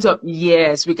get linked up,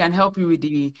 yes, we can help you with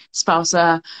the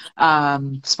spousal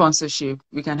sponsorship.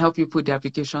 We can help you put the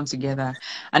application together.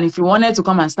 And if you wanted to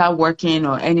come and start working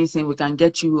or anything, we can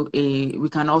we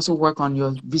can also work on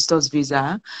your visitor's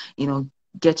visa,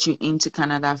 get you into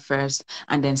Canada first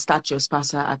and then start your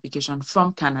spousal application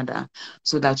from Canada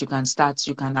so that you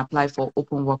can apply for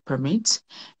open work permit,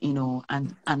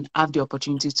 and have the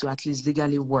opportunity to at least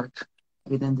legally work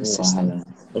within the no system. wahala.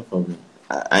 No problem.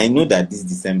 I know that this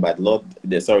December,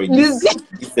 sorry, This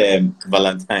this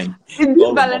Valentine, this God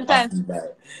will not pass Valentine. me by.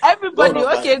 God will Everybody,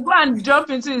 not pass. okay, go and jump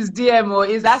into his DM or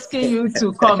is asking you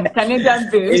to come. Canadian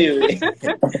babe. Anyway,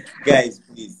 guys,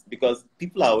 please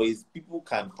people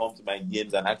can come to my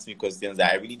DMs and ask me questions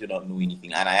that I really do not know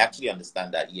anything, and I actually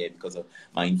understand that, yeah, because of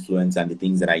my influence and the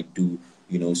things that I do,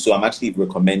 So I'm actually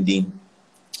recommending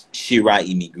Shira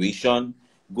Immigration.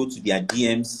 Go to their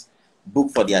DMs,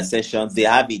 book for their sessions. They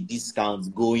have a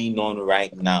discount going on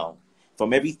right now.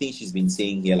 From everything she's been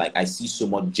saying here, like I see so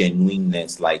much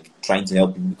genuineness, like trying to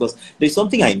help people. Because there's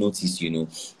something I noticed,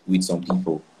 with some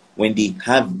people. When they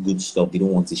have good stuff, they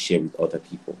don't want to share with other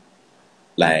people.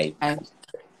 Like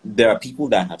there are people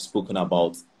that have spoken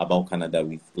about Canada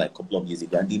with like a couple of years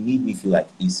ago, and they made me feel like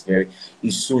it's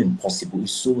so impossible,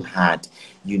 it's so hard,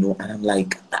 and I'm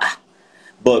like, ah.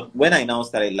 But when I now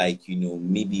started, like,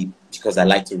 maybe because I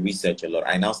like to research a lot,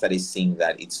 I now started seeing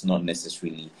that it's not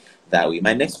necessarily that way.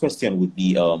 My next question would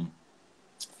be,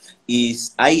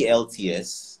 is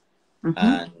IELTS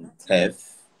and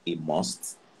TEF a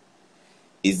must?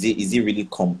 Is it really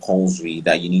compulsory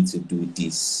that you need to do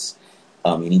this?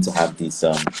 You need to have these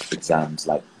exams,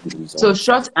 like good So results.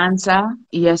 short answer,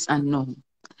 yes and no.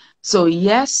 So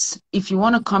yes, if you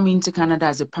want to come into Canada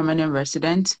as a permanent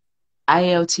resident,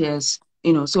 IELTS,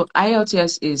 so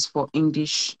IELTS is for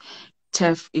English,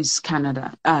 TEF is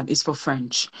Canada, is for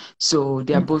French. So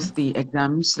they are both the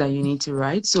exams that you need to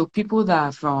write. So people that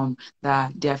are from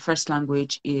that their first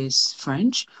language is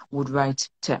French would write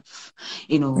TEF.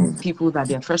 People that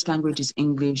their first language is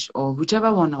English or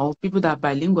whichever one, or people that are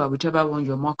bilingual, whichever one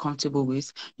you're more comfortable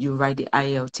with, you write the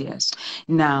IELTS.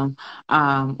 Now,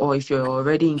 or if you're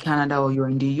already in Canada or you're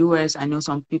in the US, I know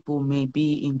some people may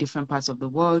be in different parts of the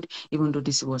world, even though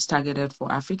this was targeted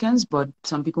for Africans, but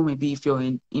some people may be, if you're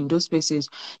in those spaces,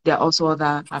 there are also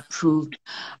other approved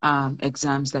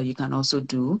exams that you can also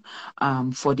do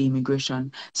for the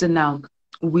immigration. So now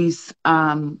with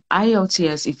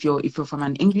IELTS, if you're from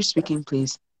an English speaking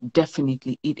place,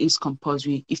 definitely it is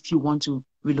compulsory if you want to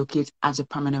relocate as a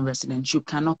permanent resident. You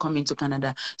cannot come into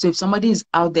Canada. So if somebody is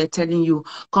out there telling you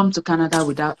come to Canada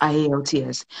without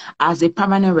IELTS as a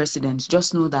permanent resident,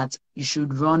 just know that you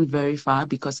should run very far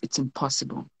because it's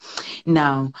impossible.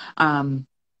 Now,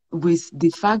 with the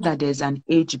fact that there's an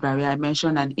age barrier, I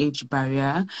mentioned an age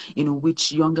barrier,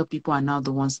 which younger people are now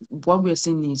the ones. What we're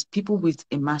seeing is people with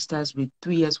a master's with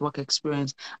 3 years work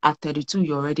experience at 32,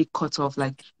 you're already cut off,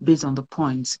 like based on the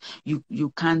points.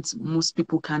 You can't, most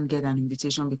people can't get an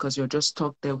invitation because you're just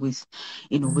stuck there with,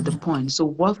 with the points. So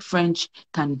what French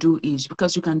can do is,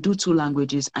 because you can do 2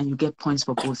 languages and you get points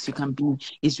for both,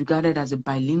 is regarded as a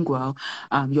bilingual,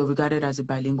 you're regarded as a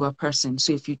bilingual person.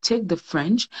 So if you take the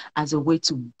French as a way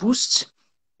to boost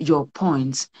your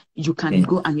points, you can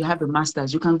go and you have a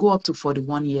master's, you can go up to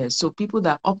 41 years. So people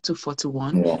that are up to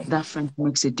 41, Yeah. that French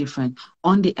makes it different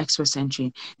on the express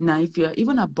entry. Now, if you're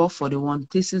even above 41,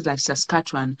 places like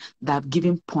Saskatchewan that have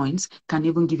given points can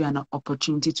even give you an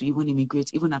opportunity to even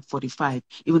immigrate, even at 45,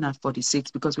 even at 46,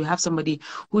 because we have somebody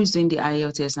who is doing the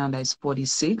IELTS now that is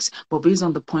 46, but based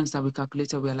on the points that we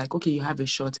calculated, we're like, okay, you have a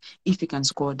shot if you can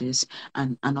score this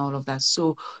and all of that.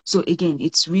 So again,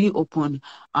 it's really open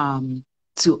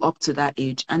to up to that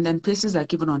age. And then places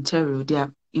like even Ontario, they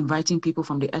are inviting people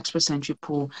from the express entry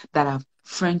pool that are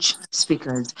French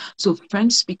speakers. So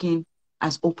French speaking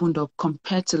has opened up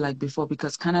compared to like before,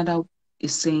 because Canada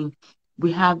is saying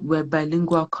we're a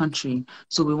bilingual country,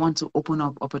 so we want to open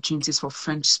up opportunities for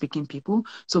French speaking people.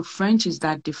 So French is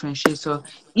that differentiator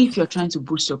if you're trying to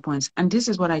boost your points. And this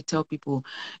is what I tell people.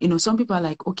 Some people are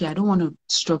like, okay, I don't want to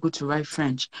struggle to write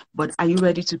French, but are you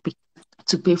ready to pay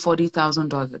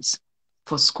 $40,000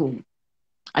 for school?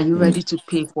 Are you ready to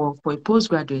pay for a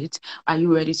postgraduate? Are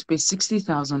you ready to pay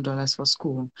 $60,000 for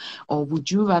school? Or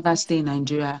would you rather stay in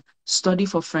Nigeria, study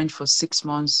for French for 6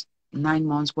 months, 9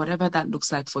 months, whatever that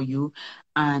looks like for you,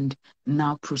 and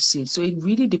now proceed? So it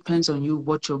really depends on you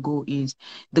what your goal is.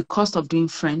 The cost of doing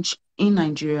French in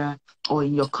Nigeria or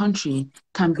in your country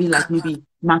can be like maybe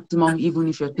maximum, even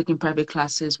if you're taking private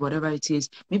classes, whatever it is,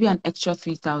 maybe an extra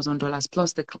 $3,000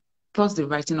 plus the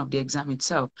writing of the exam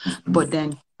itself. But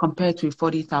then compared to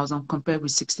 40,000, compared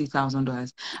with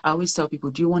 $60,000, I always tell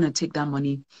people, do you want to take that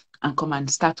money and come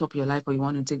and start up your life, or you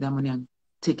want to take that money and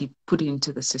put it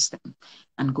into the system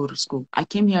and go to school? I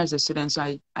came here as a student, so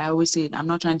I always say, I'm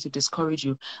not trying to discourage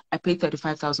you. I paid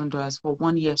 $35,000 for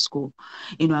 1 year school,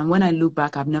 and when I look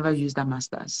back, I've never used that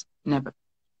master's, never.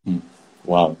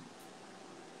 Wow.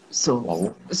 So,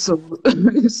 Wow. so,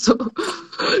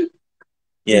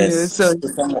 Yes. so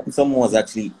Someone was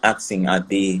actually asking, are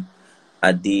they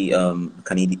are they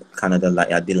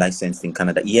licensed in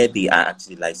Canada? Yeah, they are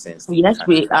actually licensed in yes,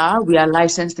 we Canada. are. We are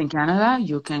licensed in Canada.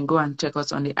 You can go and check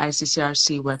us on the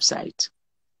ICCRC website.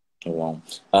 Wow.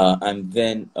 And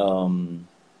then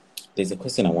There's a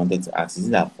question I wanted to ask. Is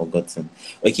it that I've forgotten?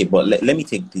 Okay, but let me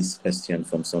take this question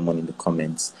from someone in the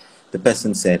comments. The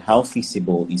person said, how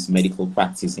feasible is medical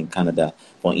practice in Canada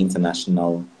for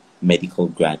international medical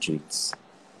graduates?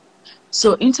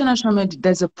 So international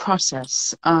there's a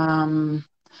process.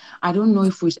 I don't know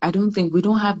if I don't think we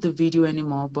don't have the video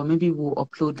anymore, but maybe we'll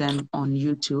upload them on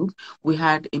YouTube. We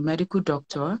had a medical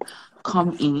doctor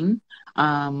come in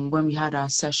when we had our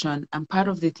session, and part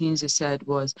of the things he said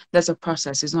was there's a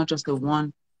process. It's not just the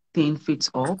one thing fits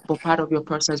all, but part of your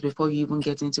process before you even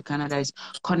get into Canada is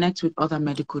connect with other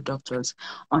medical doctors,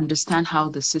 understand how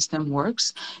the system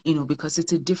works, because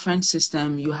it's a different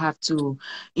system. You have to,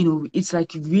 it's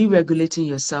like re-regulating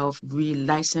yourself,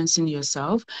 re-licensing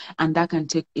yourself, and that can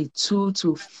take a 2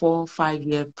 to 4, 5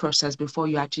 year process before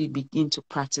you actually begin to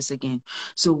practice again.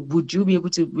 So would you be able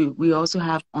to, we also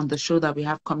have on the show that we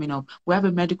have coming up, we have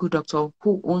a medical doctor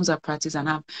who owns a practice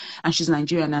and she's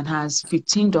Nigerian and has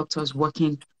 15 doctors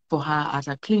working for her at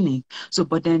a clinic. So,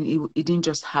 but then it didn't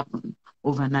just happen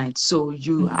overnight. So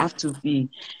you have to be,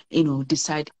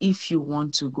 decide if you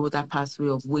want to go that pathway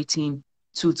of waiting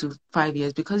 2 to 5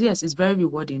 years, because yes, it's very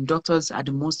rewarding. Doctors are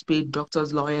the most paid,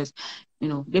 doctors, lawyers,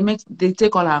 they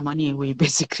take all our money away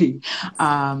basically.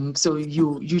 So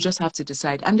you just have to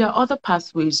decide. And there are other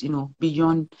pathways,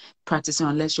 beyond practicing,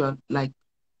 unless you're like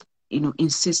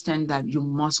insistent that you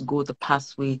must go the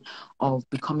pathway of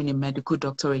becoming a medical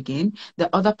doctor again. The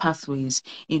other pathways,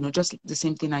 just the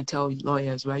same thing I tell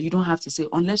lawyers, right? You don't have to say,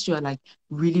 unless you're like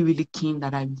really, really keen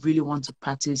that I really want to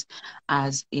practice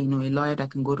as, a lawyer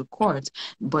that can go to court.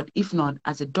 But if not,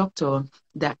 as a doctor,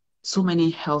 that so many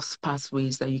health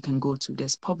pathways that you can go to.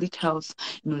 There's public health,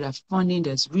 there's funding,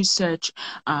 there's research,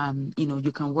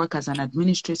 you can work as an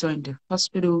administrator in the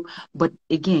hospital. But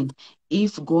again,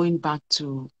 if going back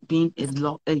to being a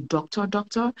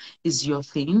doctor is your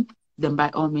thing, then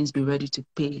by all means be ready to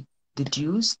pay the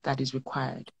dues that is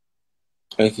required.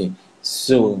 Okay,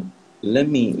 so let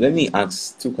me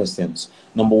ask two questions.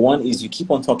 Number one is, you keep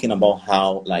on talking about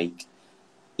how like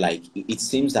it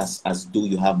seems as though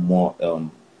you have more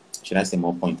should I say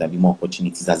more point of view, more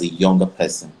opportunities as a younger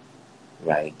person,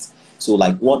 right? So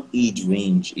like, what age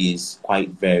range is quite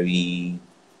very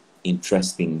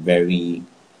interesting, very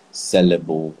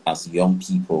sellable as young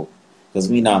people? Because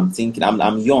me now, I'm thinking,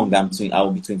 I'm young. I will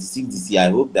be 26 this year.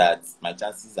 I hope that my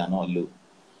chances are not low.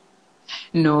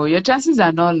 No, your chances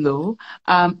are not low.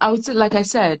 I would say, like I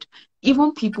said,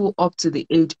 even people up to the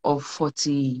age of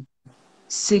 46,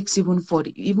 even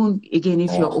 40, even again,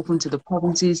 if you're Oh, open to the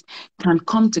provinces, can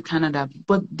come to Canada.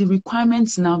 But the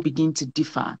requirements now begin to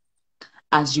differ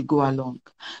as you go along.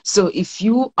 So if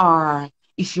you're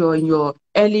in your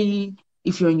early,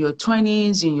 if you're in your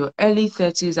 20s, in your early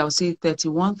 30s, I would say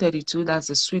 31, 32, that's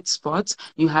a sweet spot.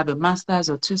 You have a master's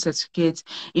or two certificates.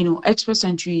 Express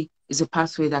entry is a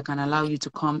pathway that can allow you to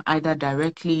come either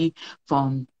directly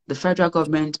from the federal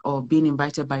government or being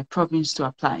invited by province to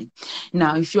apply.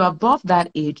 Now, if you're above that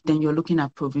age, then you're looking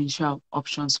at provincial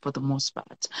options for the most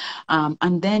part.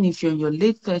 And then if you're in your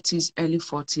late 30s, early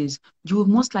 40s, you will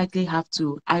most likely have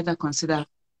to either consider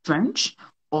French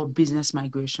or business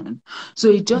migration. So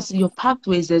it just your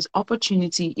pathways, there's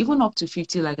opportunity, even up to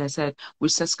 50, like I said,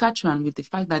 with Saskatchewan, with the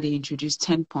fact that they introduced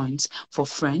 10 points for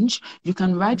French. You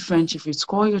can write French if you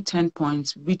score your 10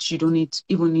 points, which you don't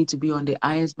even need to be on the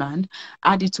IS band,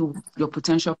 add it to your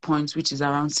potential points, which is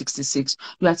around 66.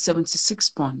 You're at 76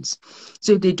 points.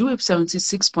 So if they do a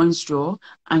 76 points draw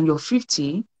and you're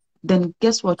 50, then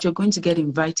guess what? You're going to get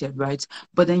invited, right?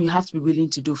 But then you have to be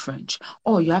willing to do French,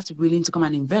 or you have to be willing to come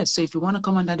and invest. So if you want to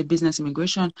come under the business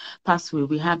immigration pathway,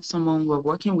 we have someone we're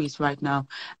working with right now,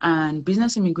 and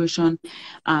business immigration,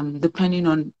 depending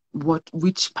on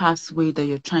which pathway that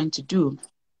you're trying to do,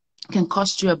 can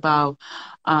cost you about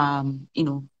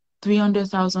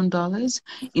 $300,000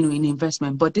 in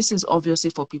investment. But this is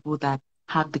obviously for people that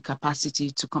have the capacity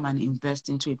to come and invest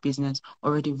into a business,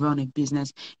 already run a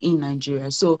business in Nigeria.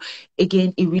 So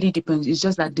again, it really depends. It's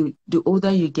just that the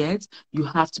older you get, you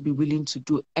have to be willing to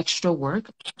do extra work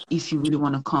if you really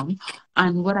want to come.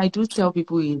 And what I do tell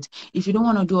people is, if you don't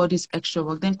want to do all this extra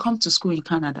work, then come to school in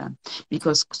Canada,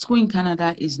 because school in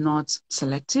Canada is not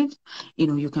selective.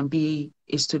 You can be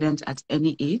a student at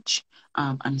any age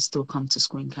and still come to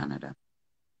school in Canada.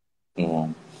 yeah.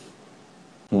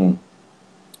 Hmm.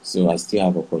 So I still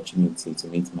have opportunity to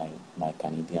meet my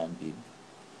Canadian babe.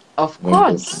 Of Very good.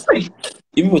 course. If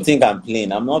people think I'm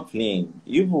playing, I'm not playing.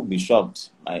 You will be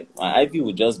shocked. My IP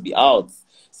will just be out.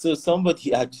 So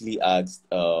somebody actually asked,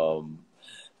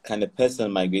 can a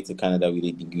person migrate to Canada with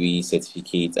a degree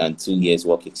certificate and 2 years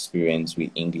work experience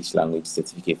with English language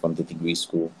certificate from the degree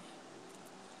school?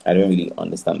 I don't really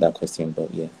understand that question,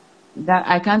 but yeah. That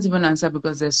I can't even answer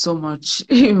because there's so much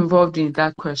involved in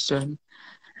that question.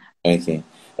 Okay.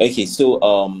 Okay, so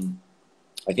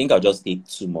I think I'll just take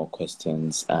two more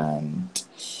questions and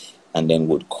then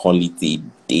we'll call it a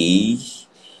day.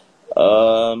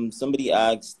 Somebody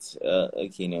asked,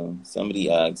 okay, no, somebody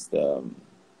asked,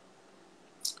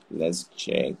 let's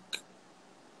check.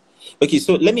 Okay,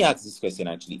 so let me ask this question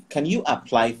actually. Can you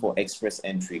apply for express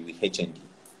entry with HND?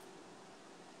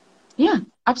 Yeah,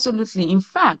 absolutely. In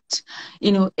fact,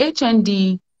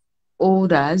 HND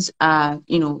holders are,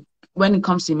 when it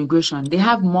comes to immigration, they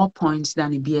have more points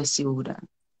than a BSc holder.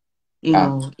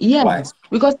 Ah, why? Yes,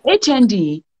 because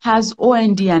HND has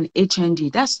OND and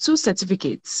HND. That's two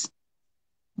certificates.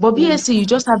 But Oh, BSc, you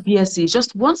just have BSc, it's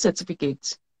just one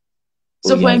certificate. oh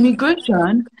So for yeah.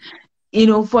 immigration,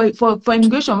 for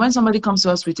immigration, when somebody comes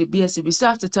to us with a BSc, we still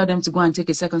have to tell them to go and take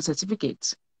a second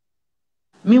certificate.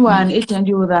 Meanwhile, an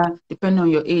HND holder, depending on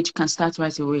your age, can start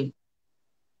right away.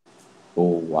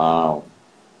 Oh wow.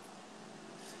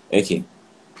 Okay.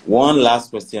 One last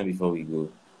question before we go.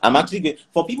 I'm actually going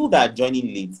for people that are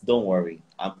joining late, don't worry.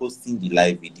 I'm posting the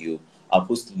live video. I'll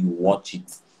post it, you watch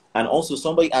it. And also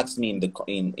somebody asked me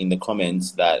in in the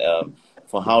comments that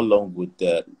for how long would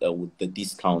the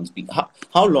discount be?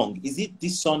 How long? Is it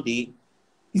this Sunday?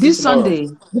 Is it This tomorrow? Sunday,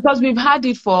 because we've had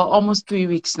it for almost 3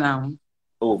 weeks now.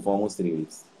 Oh, for almost 3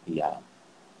 weeks. Yeah.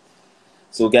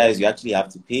 So guys, you actually have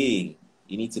to pay.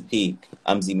 You need to pay.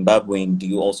 I'm Zimbabwean. Do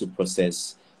you also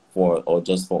process for or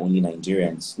just for only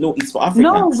Nigerians? No, it's for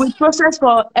No, we Africans. process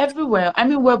for everywhere. I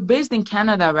mean, we're based in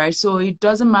Canada, right? So it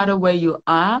doesn't matter where you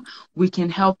are, we can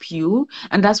help you.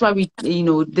 And that's why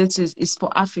this is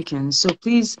for Africans. So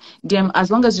please, DM,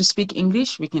 as long as you speak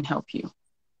English, we can help you.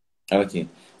 Okay.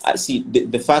 I see.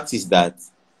 The fact is that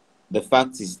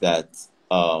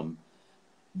um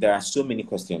there are so many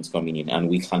questions coming in, and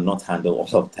we cannot handle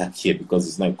all of that here because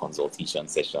it's not a consultation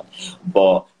session.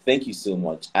 But thank you so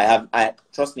much. I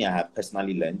trust me, I have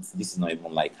personally learned. This is not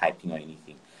even like hyping or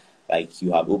anything. Like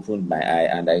you have opened my eye,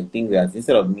 and I think that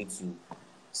instead of me to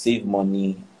save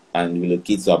money and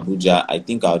relocate to Abuja, I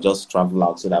think I'll just travel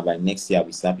out so that by next year I'll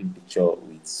be snapping picture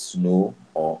with snow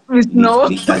or With snow,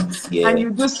 later this and year.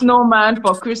 you do snowman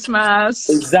for Christmas.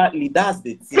 Exactly, that's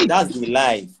the thing. That's the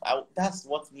life. That's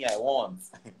what me I want.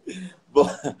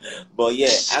 but but yeah,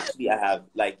 actually, I have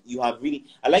like you have really.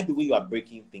 I like the way you are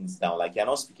breaking things down. Like you're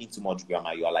not speaking too much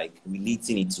grammar. You are like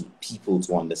relating it to people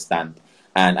to understand.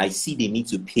 And I see they need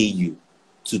to pay you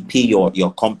to pay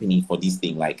your company for this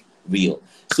thing, like real.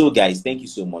 So guys, thank you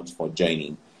so much for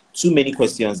joining. Too many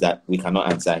questions that we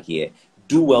cannot answer here.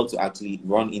 Do well to actually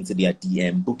run into their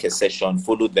DM, book a session,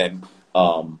 follow them.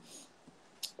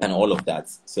 And all of that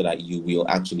so that you will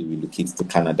actually relocate to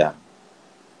Canada.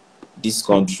 This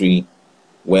country,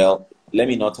 well, let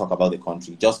me not talk about the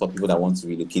country, just for people that want to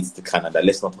relocate to Canada.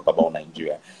 Let's not talk about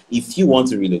Nigeria. If you want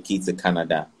to relocate to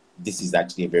Canada, this is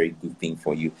actually a very good thing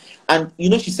for you. And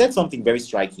she said something very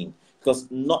striking because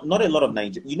not a lot of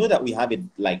Nigeria. You know that we have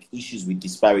like issues with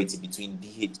disparity between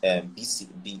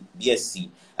BSc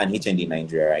and HND in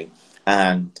Nigeria, right?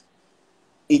 And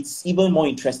it's even more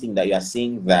interesting that you are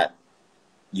saying that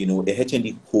a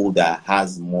HND holder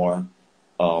has more,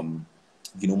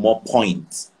 more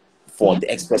points for Yeah.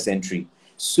 the express entry.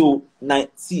 So now,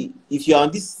 see, if you're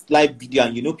on this live video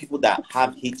and you know people that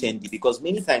have HND, because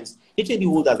many times HND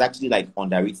holders actually like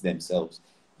underrate themselves,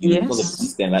 because of the Yes.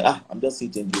 system, like I'm just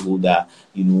HND holder,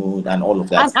 and all of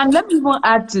that. And let me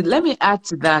add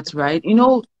to that, right?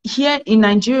 Here in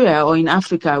Nigeria or in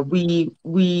Africa, we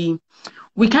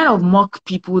kind of mock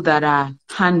people that are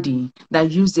handy, that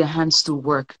use their hands to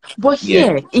work. But Yeah.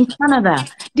 here in Canada,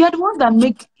 they are the ones that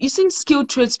make, you see, skilled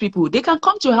trades people. They can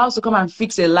come to your house to come and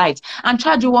fix a light and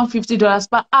charge you $150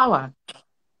 per hour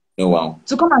Oh wow.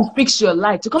 to come and fix your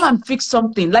light, to come and fix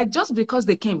something. Like just because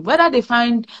they came, whether they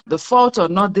find the fault or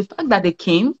not, the fact that they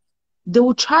came, they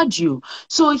will charge you.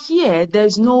 So here,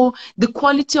 there's no the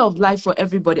quality of life for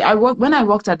everybody. When I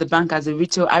worked at the bank as a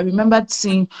retail, I remembered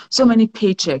seeing so many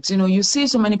paychecks. You see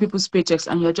so many people's paychecks,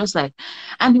 and you're just like,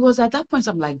 and it was at that point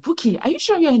I'm like, Buki, are you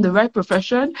sure you're in the right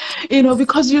profession?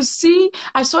 Because you see,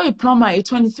 I saw a plumber, a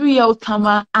 23-year-old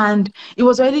plumber, and he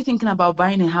was already thinking about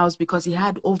buying a house because he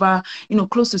had over,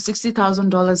 close to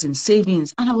 $60,000 in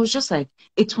savings, and I was just like,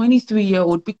 a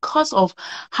 23-year-old, because of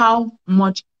how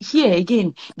much here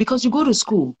again, because you go to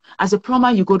school as a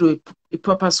plumber, you go to a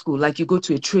proper school, like you go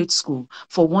to a trade school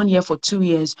for 1 year, for 2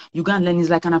 years, you go and learn. It's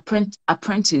like an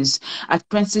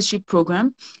apprenticeship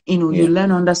program. You Yeah.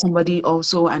 learn under somebody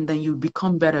also, and then you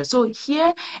become better. So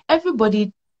here,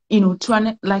 everybody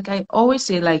like I always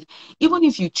say, like, even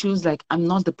if you choose, like, I'm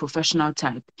not the professional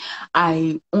type,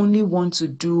 I only want to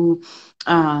do,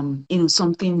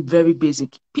 something very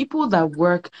basic. People that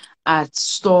work at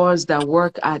stores, that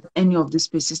work at any of these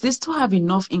places, they still have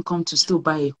enough income to still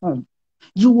buy a home.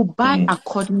 You will buy Mm,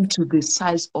 according to the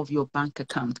size of your bank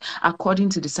account, according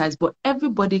to the size, but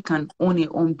everybody can own a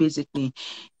home basically,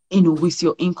 with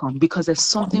your income, because there's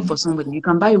something for somebody. You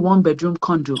can buy a 1 bedroom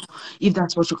condo if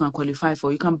that's what you can qualify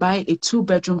for. You can buy a 2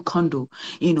 bedroom condo.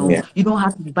 yeah. You don't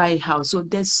have to buy a house. So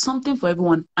there's something for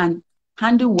everyone. And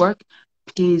handiwork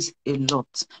pays a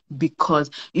lot, because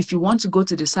if you want to go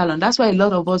to the salon, that's why a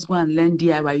lot of us go and learn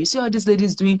DIY. You see all these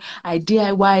ladies doing I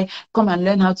DIY, come and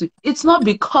learn how to. It's not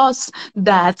because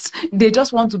that they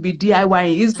just want to be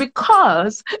DIY. It's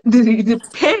because the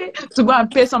pay to go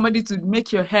and pay somebody to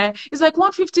make your hair is like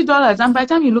 $150. And by the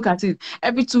time you look at it,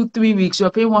 every 2-3 weeks,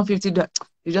 you're paying $150.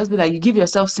 You just be like, you give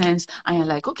yourself sense and you're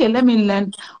like, okay, let me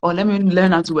learn, or let me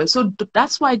learn how to wear. So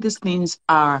that's why these things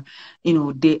are,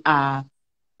 they are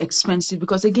expensive,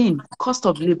 because again, cost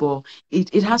of labor,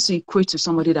 it has to equate to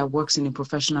somebody that works in a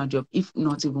professional job, if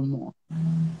not even more.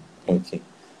 Okay.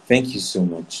 Thank you so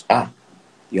much.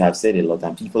 You have said a lot,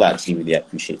 and people are actually really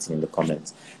appreciating in the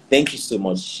comments. Thank you so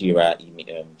much, Shira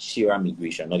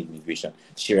Migration, not immigration,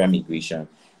 Shira Migration.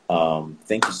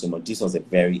 Thank you so much. This was a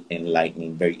very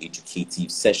enlightening, very educative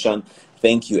session.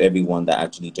 Thank you, everyone that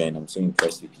actually joined. I'm so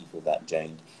impressed with people that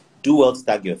joined. Do well to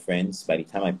tag your friends. By the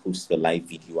time I post the live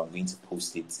video, I'm going to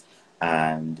post it,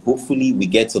 and hopefully we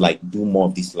get to like do more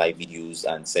of these live videos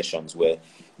and sessions where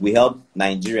we help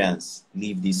Nigerians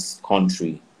leave this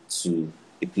country to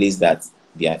a place that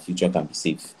their future can be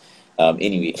safe.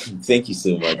 Anyway, thank you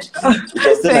so much. It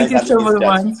was so Thank nice you having so this chat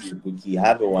much. with you, Buki.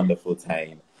 Have a wonderful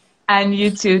time. And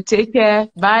you too. Take care.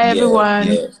 Bye, Yeah, everyone.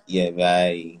 yeah, yeah.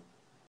 Bye.